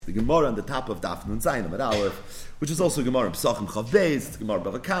The Gemara on the top of Daf Nun Zayin at Aleph, which is also Gemara in Pesachim Chavbeis, Gemara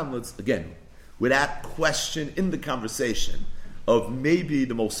Bava Kamlitz, again, without question in the conversation of maybe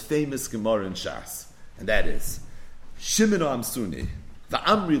the most famous Gemara in Shas, and that is Shimon Amsuni,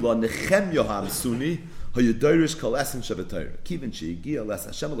 Va'amri lo Nechemyo Amsuni, Hayudorish Kol Esen Shavatayra, Kivin She'igia Les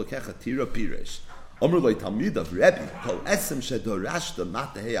Hashem Elokecha Tira Piresh, Amr lo Talmid of Rebbe, Kol Esem Shedorashta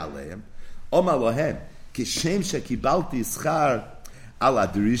Matahei Aleim, Omar Lohem, Kishem Shekibalti Schar ala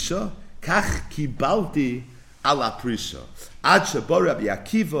drisha, kach kibalti ala prisha. Ad shebo Rabbi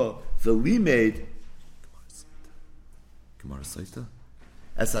Akiva v'limed Gemara Saita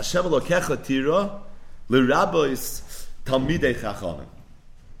es Hashem Elokecha tira l'rabbis talmidei chachamim.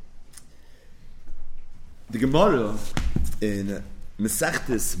 The Gemara in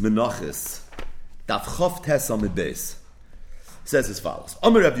Mesechtes Menachos Daf Chof Tes Amid Beis says as follows: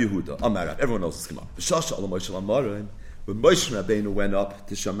 Amar Rav Yehuda, Amar Rav. Everyone knows this Gemara. B'shasha ala Moshe Amarim. When Moshe Rabbeinu went up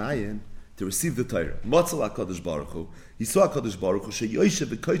to Shamayim to receive the Torah, Matzal HaKadosh Baruch Hu, he saw HaKadosh Baruch Hu sheYoshev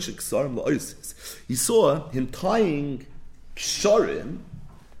v'koyshek ksarim la'osis. He saw him tying ksharim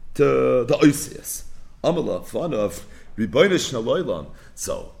to the oisius. Amala, fun of Ribono Shel Olam.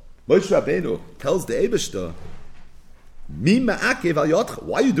 So Moshe Rabbeinu tells the Eibishter, Mi ma'akev al yodcha.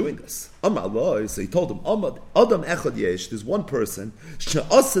 Why are you doing this? Amar, so he told him, Adam echad yesh, there's one person,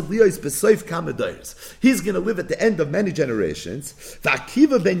 she'asad liyos b'soif kamadayos. He's going to live at the end of many generations.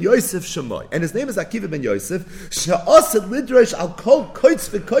 Akiva ben Yosef Shemoy, and his name is Akiva ben Yosef. She'asad lidrosh al kol koitz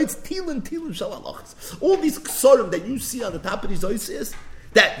v'koitz tilin shal halachas. All these ksorim that you see on the top of these oisias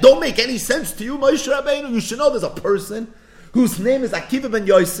that don't make any sense to you, Moshe Rabbeinu, you should know there's a person whose name is Akiva ben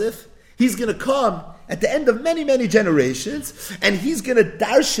Yosef. He's going to come at the end of many, many generations, and he's going to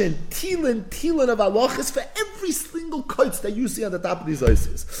darshan tilin of halachas for every single koitz that you see on the top of these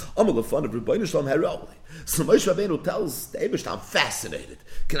oases. Amar lefan of Ribono Shel Olam herali. So Moshe Rabbeinu tells the Eibishter, I'm fascinated.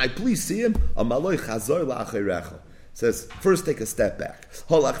 Can I please see him? Amaloi chazor la'acheirecha. Says, first take a step back.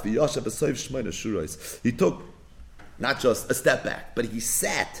 Holach v'yashav b'soif shmoina shuros. He took not just a step back, but he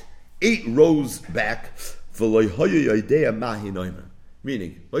sat 8 rows back. V'lo hoyu yodea mahi noimer.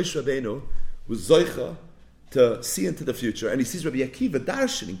 Meaning, Moshe Rabbeinu was zoicha to see into the future, and he sees Rabbi Akiva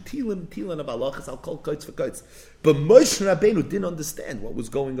darshaning tilin of halachas al kol koitz v'koitz. But Moshe Rabbeinu didn't understand what was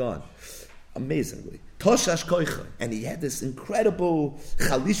going on. Amazingly, toshash koicha, and he had this incredible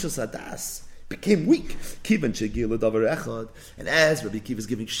chalishos adas. Became weak. Kivan shegil l'davar echad, and as Rabbi Akiva is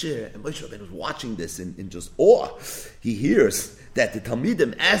giving shir, and Moshe Rabbeinu was watching this in just awe, he hears that the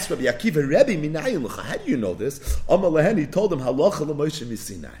Talmidim asked Rabbi Akiva, Rebbe, minayin l'cha, how do you know this? Amar lehen, he told him, halacha l'Moshe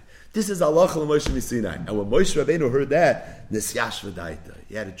misinai. This is halacha l'Moshe misinai. And when Moshe Rabbeinu heard that, nisyash v'daita.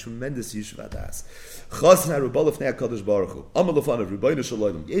 He had a tremendous yishuv adas. Chasna rubalef nei HaKadosh Baruch Hu. Amar lefanav Ribono Shel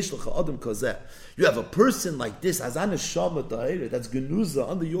Olam. Yesh l'cha adam kazeh. You have a person like this, azan neshama ta'ira, that's genuza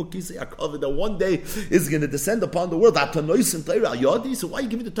under your kisei HaKavod, that one day is going to descend upon the world. Atanoisim ta'ira al yadi. So why are you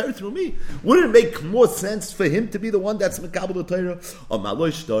giving the Torah through me? Wouldn't it make more sense for him to be the one that's mekabel the Torah? Amar lo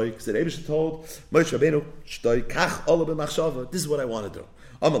shtoi. Because the Eibishter told Moshe Rabbeinu, shtoi kach ola b'machshava. This is what I want to do.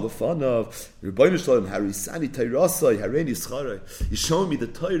 Amar lefanav Ribono Shel Olam harisani tayrasai hareini scharai. You're showing me the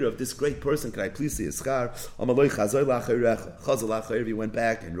Torah of this great person. Can I please see his schar? Amar lo chazor la'acheirecha. Chazor la'acheirecha. He went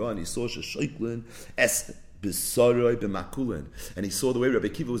back and ran. He saw sheshaiklin es b'saroi b'makulin, and he saw the way Rabbi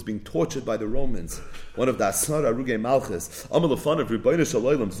Akiva was being tortured by the Romans. One of the Asar Arugei Malchus. Amar lefanav Ribono Shel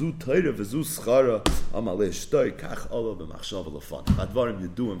Olam zu Torah v'zu schara. Amar le shtoi kach ola b'machshava lefanav. Advarim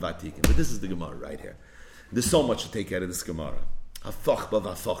yeduim vatikim. But this is the Gemara right here. There's so much to take out of this Gemara. Hafachba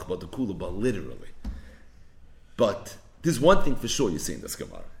v'afachba, the kulaba, literally. But there's one thing for sure you see in this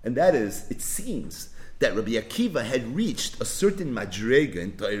Gemara, and that is, it seems that Rabbi Akiva had reached a certain madrega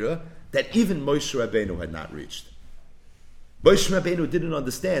in Torah that even Moshe Rabbeinu had not reached. Moshe Rabbeinu didn't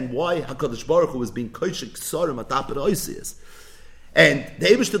understand why HaKadosh Baruch Hu was being koshek ksarim atap of the oisias. And the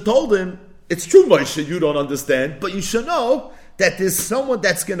Eibishter told him, it's true, Moshe, you don't understand, but you should know that there's someone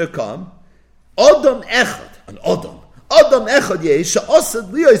that's going to come, Adam echad, an Adam echad yesh,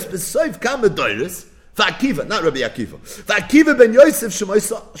 she'asad liyos b'soif kamadayros, v'Akiva, not Rabbi Akiva, v'Akiva ben Yosef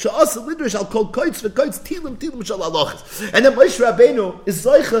she'asad lidrosh al kol koitz v'koitz tilin shal halachas. And then Moshe Rabbeinu is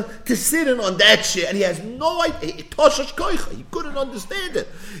zoicha to sit in on that shit, and he has no idea, toshash koicha, he couldn't understand it.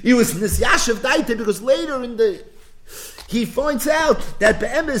 He was nisyashav daite, because later he finds out that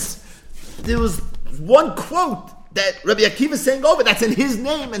be'emes, there was one quote that Rabbi Akiva is saying over, that's in his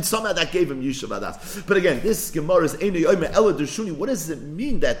name, and somehow that gave him Yishuv Adas. But again, this Gemara is Eino Yomer Ela Dershuni. What does it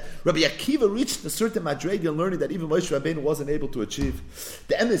mean that Rabbi Akiva reached a certain madrega in learning that even Moshe Rabbeinu wasn't able to achieve?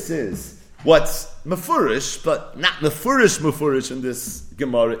 The emes is, what's mefurish, but not mefurish in this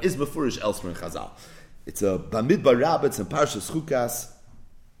Gemara, is mefurish elsewhere in Chazal. It's a Bamidbar Rabbits and Parshas Chukas.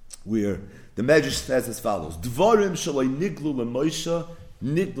 where the Medrash says as follows: Dvarim shaloi niglu leMoshe,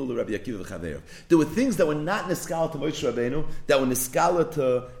 niglu leRabbi Akiva v'chaveirav. There were things that were not niskala to Moshe Rabbeinu that were niskala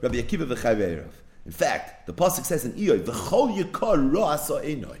to Rabbi Akiva v'chaveirav. In fact, the pasuk says in Iyov, "V'chol yikar ra asa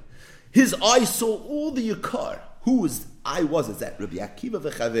einoi." His eye saw all the yikar. Whose eye was it? That Rabbi Akiva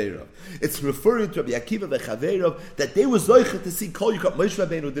v'chaveirav. It's referring to Rabbi Akiva v'chaveirav that they were zoicha to see kol yikar. Moshe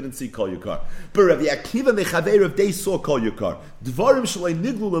Rabbeinu didn't see kol yikar, but Rabbi Akiva v'chaveirav they saw kol yikar. Dvarim shalei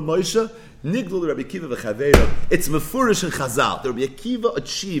niglu leMoshe, niglu Rabbi Akiva v'chaveirav. It's mefurish in Chazal. Rabbi Akiva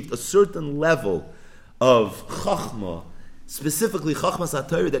achieved a certain level of chachma, specifically chachmas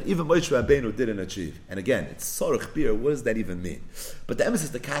HaTorah, that even Moshe Rabbeinu didn't achieve. And again, it's sorach bir. What does that even mean? But the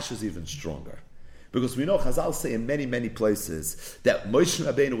emphasis, the kasha is even stronger. Because we know Chazal say in many, many places that Moshe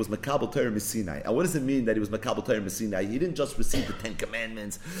Rabbeinu was Makabel Torah Sinai. And what does it mean that he was Makabel Torah Sinai? He didn't just receive the Ten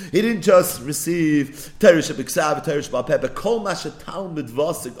Commandments. He didn't just receive Torah Shebiksav, Torah Sheba'al but Kol Masha Talmud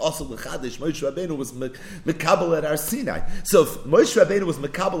Vasik Asal L'Chadish. Moshe Rabbeinu was Makabel at Har Sinai. So if Moshe Rabbeinu was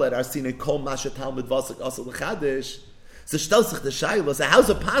Makabel at Har Sinai, Kol Masha Talmud Vasik Asal L'Chadish, so stellt sich the Shaila, so how's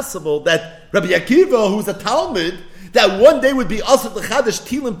it possible that Rabbi Akiva, who's a Talmud, that one day would be Asad L'Chadish,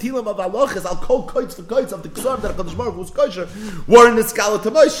 Tilim of Halachas, Al Kol Koitz V'Koitz of the Ksarim that HaKadosh Baruch Hu was kosher, were in the skala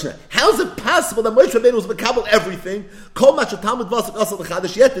to Moshe. How is it possible that Moshe Rabbeinu was Makabel everything, Kol Masha Talmud Vasik Asad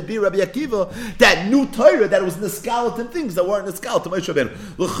L'Chadish, yet it'd be Rabbi Akiva that knew Torah, that it was in the skala to things that weren't in the skala to Moshe Rabbeinu.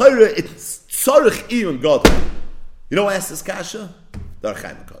 L'Chayra, it's Tzarech Iyun God. You know why I ask this kasha? The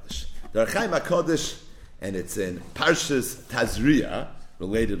Archaim HaKadosh. The Archaim HaKadosh, and it's in Parshas Tazria,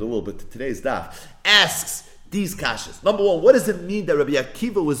 related a little bit to today's daf, asks these kashas. Number one, what does it mean that Rabbi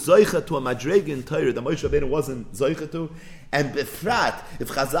Akiva was zoicha to a madrega in Torah that Moshe Rabbeinu wasn't zoicha to? And befrat, if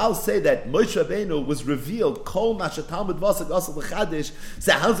Chazal say that Moshe Rabbeinu was revealed, Kol Masha Talmud Vasek Asal L'Chadish,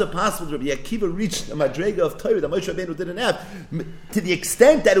 so how's it possible that Rabbi Akiva reached a madrega of Torah that Moshe Rabbeinu didn't have? To the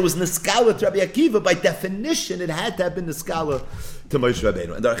extent that it was niskala to Rabbi Akiva, by definition, it had to have been niskala to Moshe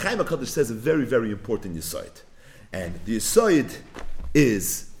Rabbeinu. And the Archaim HaKadosh says a very, very important yisoid. And the yisoid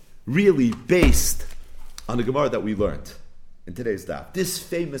is really based on the Gemara that we learned in today's daf. This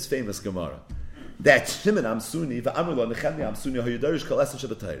famous Gemara. That Shimon Amsuni, V'amrullah Nechemia Amsuni, Hayudarish Kol Esen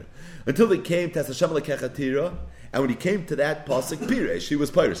Shabbatayra. Until they came to Hashem Lekechatira, and when he came to that pasuk, Piresh, he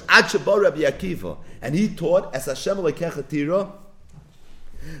was Piresh. Ad Shabar Rabbi Akiva, and he taught as Hashem Lekechatira,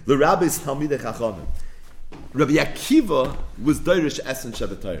 the rabbis Talmidei Chachamim. Rabbi Akiva was Darish Esen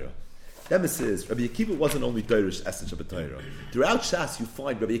Shabbatayra. That says Rabbi Akiva wasn't only Darish Esen Shabbatayra. Throughout Shas, you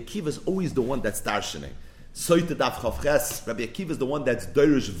find Rabbi Akiva is always the one that's darshaning. Soite Daf Chavches, Rabbi Akiva is the one that's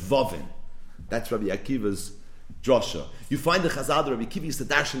Darish Vavin. That's Rabbi Akiva's drasha. You find the Chazal, Rabbi Akiva used to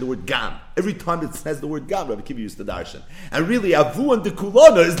darshan the word gam. Every time it says the word gam, Rabbi Akiva used to darshan. And really, Avu and the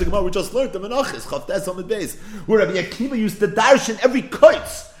Kulana is the Gemara we just learned, the Menachis, Chavtes on the base, where Rabbi Akiva used to darshan every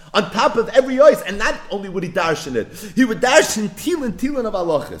koitz on top of every ois, and not only would he darshan it, he would darshan tilin of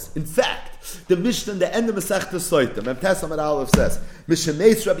halachas. In fact, the Mishnah in the end of Masechta Soita, Mem Tesam Aleph says,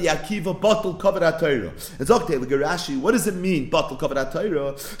 Mishameis Rabbi Akiva batul kavod HaTorah. And Zokte L'Garashi, what does it mean batul kavod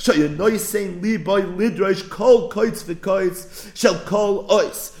HaTorah? Shoyu noisein liboy lidrosh kol koitz v'koitz shel kol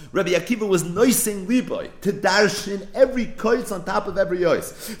ois. Rabbi Akiva was noising liboy to darshan every koitz on top of every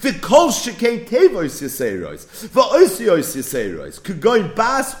ois. V'kol shekein tevois yiseirois. V'oisi ois yiseirois. Kugoin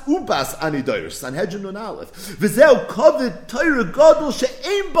bas ubas anidoros. Sanhedrin Nun Aleph. V'zeu kavod Torah gadol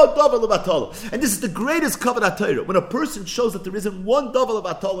she'ein ba davar levatol. And this is the greatest kavod HaTorah. When a person shows that there isn't one davar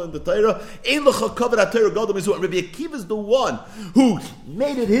levatol in the Torah, ein lecha kavod HaTorah gadol mizu. And Rabbi Akiva is the one who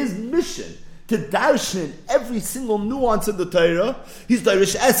made it his mission to darshan every single nuance in the Torah. He's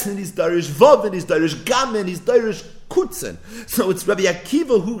Darish Esen, he's Darish Vavin, he's Darish Gamen, he's Darish Kutzen. So it's Rabbi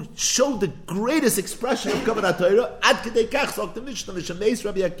Akiva who showed the greatest expression of Kavod HaTorah. Ad Kedei Kach, Zok the Mishnah, Mishameis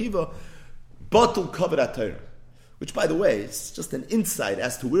Rabbi Akiva, Batul Kavod HaTorah. Which, by the way, is just an insight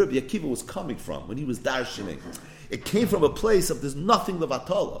as to where Rabbi Akiva was coming from when he was darshaning. It came from a place of there's nothing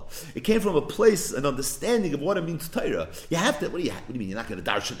levatala. It came from a place, an understanding of what it means Torah. You have to. What do you mean? You're not going to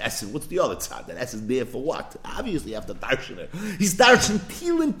darshan Essen? What's the other side? That Essen is there for what? Obviously, you have to darshan it. He's darshan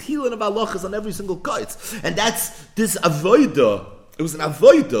tilin of halachas on every single kaitz, and that's this avoida. It was an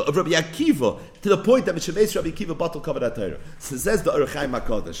avoida of Rabbi Akiva to the point that Mishameis Rabbi Akiva batul kavod HaTorah. So says the Orchaim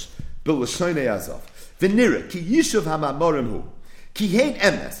HaKadosh, Bil L'Shonei Azov, V'nira ki yishuv ha'ma'amorim hu ki hein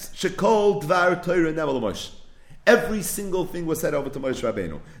emes shekol dvar Torah nevel Moshe. Every single thing was said over to Moshe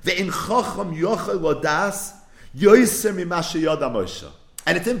Rabbeinu. Ve'in chacham yochel lodas yoiser mima sheyada Moshe.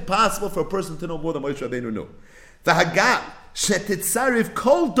 And it's impossible for a person to know more than Moshe Rabbeinu knew. V'hagam shetitzarif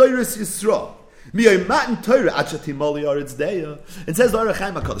kol doiris Yisrael Matan Torah achatimali aretz. It says the Orach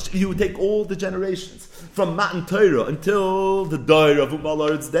Chaim HaKadosh. You would take all the generations from Matan Torah until the Dor of Umal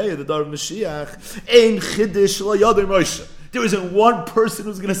Aretz Deya, the Dor of Mashiach. Ein Chiddush lo yadei Moshe. There isn't one person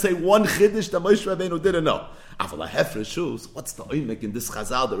who's going to say one Chiddush that Moshe Rabbeinu didn't know. Aval HaHefresh shows, what's the oimek in this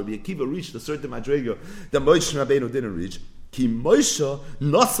Chazal that Rabbi Akiva reached a certain madrega that Moshe Rabbeinu didn't reach? Ki Moshe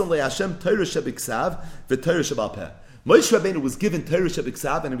nosan le Hashem Torah shebiksav v'Torah shebal peh. Moshe Rabbeinu was given Torah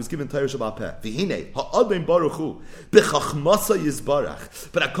shebiksav and he was given Torah shebal peh. V'hinei ha'adon baruch hu b'chachmasai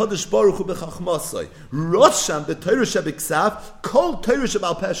yizbarach, but HaKadosh baruch hu b'chachmasai rosham b'Torah shebiksav kol Torah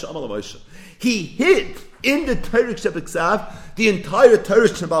shebal peh she'amal Moshe. He hid in the Torah shebiksav the entire Torah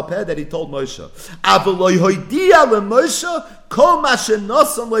shebal peh that he told Moshe. Avaloi hoidia leMoshe kol ma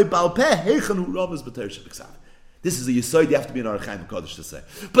shenasan lo bal peh heichen hu ramas b'Torah shebiksav. This is a yesod you have to be an Orach Chaim HaKadosh to say.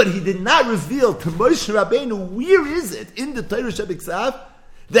 But he did not reveal to Moshe Rabbeinu where is it in the Torah shebiksav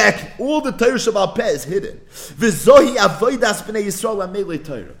that all the Torah shebal peh is hidden. V'zohi avodas b'nei Yisrael amelei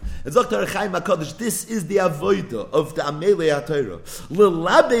Torah. And Dr. Orach Chaim HaKadosh, this is the avodah of the amelei HaTorah.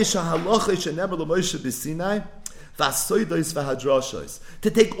 L'labesh ha'halacha shenemar l'Moshe b'Sinai v'asoidos v'hadrashos. To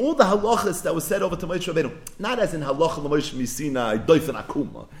take all the halachas that was said over to Moshe Rabbeinu, not as in halacha l'Moshe b'Sinai, doifen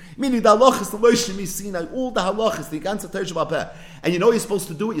akuma, meaning the halachas l'Moshe b'Sinai, all the halachas, the ganze Torah shebal peh. And you know what you're supposed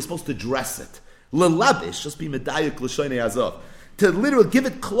to do? You're supposed to dress it. L'labesh, just be medayik l'shoinei azov. To literally give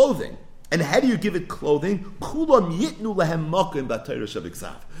it clothing. And how do you give it clothing? Kulam yitnu lehem makom b'Torah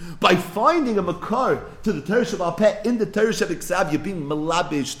shebiksav. By finding a makar to the Torah shebal peh in the Torah shebiksav, you're being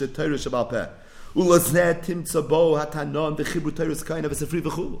melabish the Torah shebal peh. And that's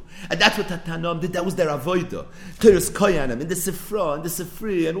what Tatanam did. That was their avodah. Torah's koyanim, and the Sifra, and the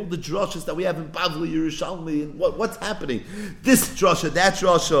Sifri, and all the drashas that we have in Bavli, Yerushalmi, and what's happening. This drasha, that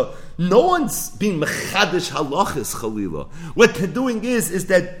drasha. No one's being mechadish halachis chalila. What they're doing is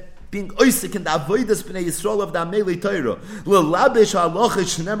that being oisik in the avodas b'nei Yisrael of the amelei Torah. L'labesh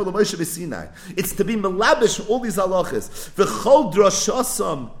halachis shenemar l'Moshe b'Sinai. It's to be melabesh all these halachas. V'chol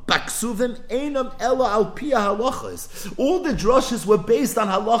drashasam baksuvim einam ela al pia halachas. All the drashas were based on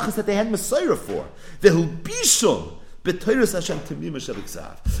halachas that they had Messiah for. V'hulbishum b'Torah Hashem temima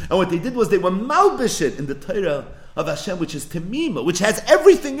shebiksav. And what they did was they were malbishit in the Torah of Hashem, which is temima, which has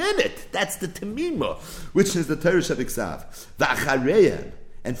everything in it. That's the temima, which is the Torah shebiksav. V'achareim,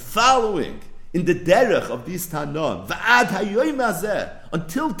 and following in the derech of these Tanam, v'ad hayoyim hazeh,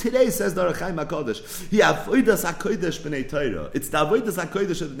 until today, says the Orach Chaim HaKadosh, he avodas hakodesh b'nei Torah. It's the avodas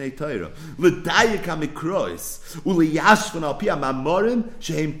hakodesh of b'nei Torah. L'dayik hamikrois, u'liyashvan al pi ha'mamorim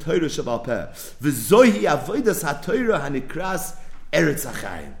shehem Torah shebal peh. V'zohi avodas haTorah hanikras Eretz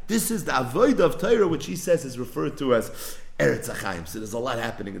HaChaim. This is the avodah of Torah, which he says is referred to as Eretz HaChaim. So there's a lot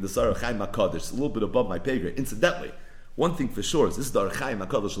happening in the Orach Chaim HaKadosh. It's a little bit above my pay grade. Incidentally, one thing for sure is this is the Orach Chaim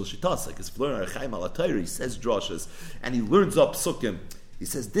HaKadosh l'shitasek. It's learning Orach Chaim al Torah. He says drashas and he learns up psukim. He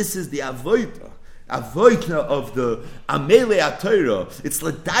says this is the avodah of the amelei HaTorah. It's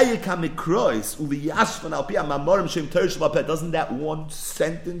l'dayik hamikrois u'liyashvan al pi ha'mamorim shem Torah shebal peh. Doesn't that one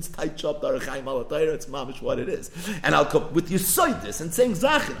sentence touch up the Orach Chaim al Torah? It's mamish what it is. And I'll come with Yesodis and saying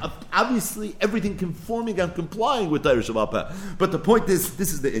zachin. Obviously, everything conforming and complying with Torah shebal peh. But the point is,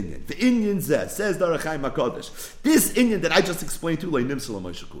 this is the inyan. The inyan says the Orach Chaim HaKadosh. This inyan that I just explained to you, like nimsel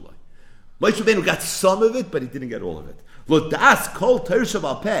Moshe kulai. Moshe Rabbeinu got some of it, but he didn't get all of it. Lo das kol Torah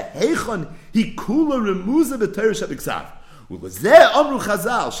shebal peh heichon hi kula remuza b'Torah shebiksav. Ulezeh amru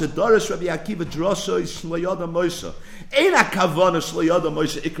Chazal shedarash Rabbi Akiva drasha shlo yada Moshe. Ein hakavana shlo yada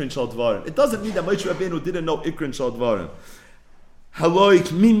Moshe ikrin shal dvarim. It doesn't mean that Moshe Rabbeinu didn't know ikrin shal dvarim. Haloik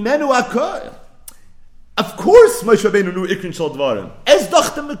mimenu akol. Of course, Moshe Rabbeinu knew ikrin shal dvarim. Ez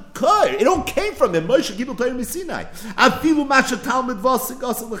dachte mekar. It all came from him. Moshe gibel Torah misinai. Afilu masha talmud vasik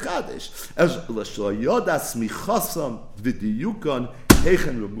asel lechadesh. Ez l'shlo yoda smichasam v'diyukan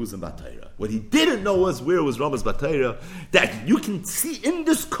heichen remuzim b'Torah. What he didn't know was where it was Ramaz b'Torah. That you can see in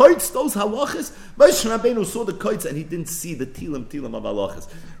this kites those halachas. Moshe Rabbeinu saw the kites and he didn't see the tilim of halachas.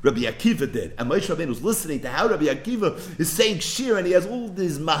 Rabbi Akiva did, and Moshe Rabbeinu was listening to how Rabbi Akiva is saying shir, and he has all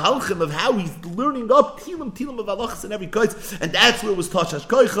these mahalchim of how he's learning up tilim of halachas in every kites, and that's where it was tashash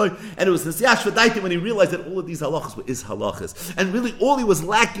koichoy, and it was nisyash v'daita when he realized that all of these halachas were is halachas, and really all he was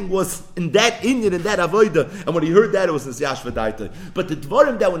lacking was in that inyan, in that avodah, and when he heard that it was nisyash v'daita. But the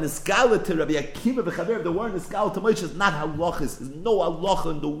dvarim that were niskala to Rabbi Akiva v'chaver, the word niskala to Moshe is not halachas. There's no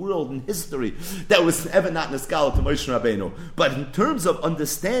halacha in the world in history that was ever not niskala to Moshe Rabbeinu. But in terms of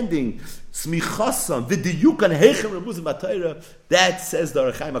understanding smichasam v'diyukan heichen remuzim b'Torah, that says the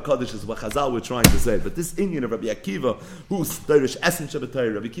Orach Chaim HaKadosh is what Chazal were trying to say. But this inyan of Rabbi Akiva, who's Dorish essence of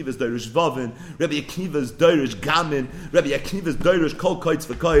Torah, Rabbi Akiva is Dorish Vavin, Rabbi Akiva is Dorish Gamin, Rabbi Akiva is Dorish Kol Koitz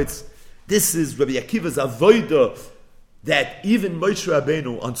v'Koitz. This is Rabbi Akiva's avodah that even Moshe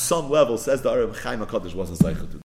Rabbeinu, on some level, says the Aram Chaim HaKadosh wasn't zeicha to.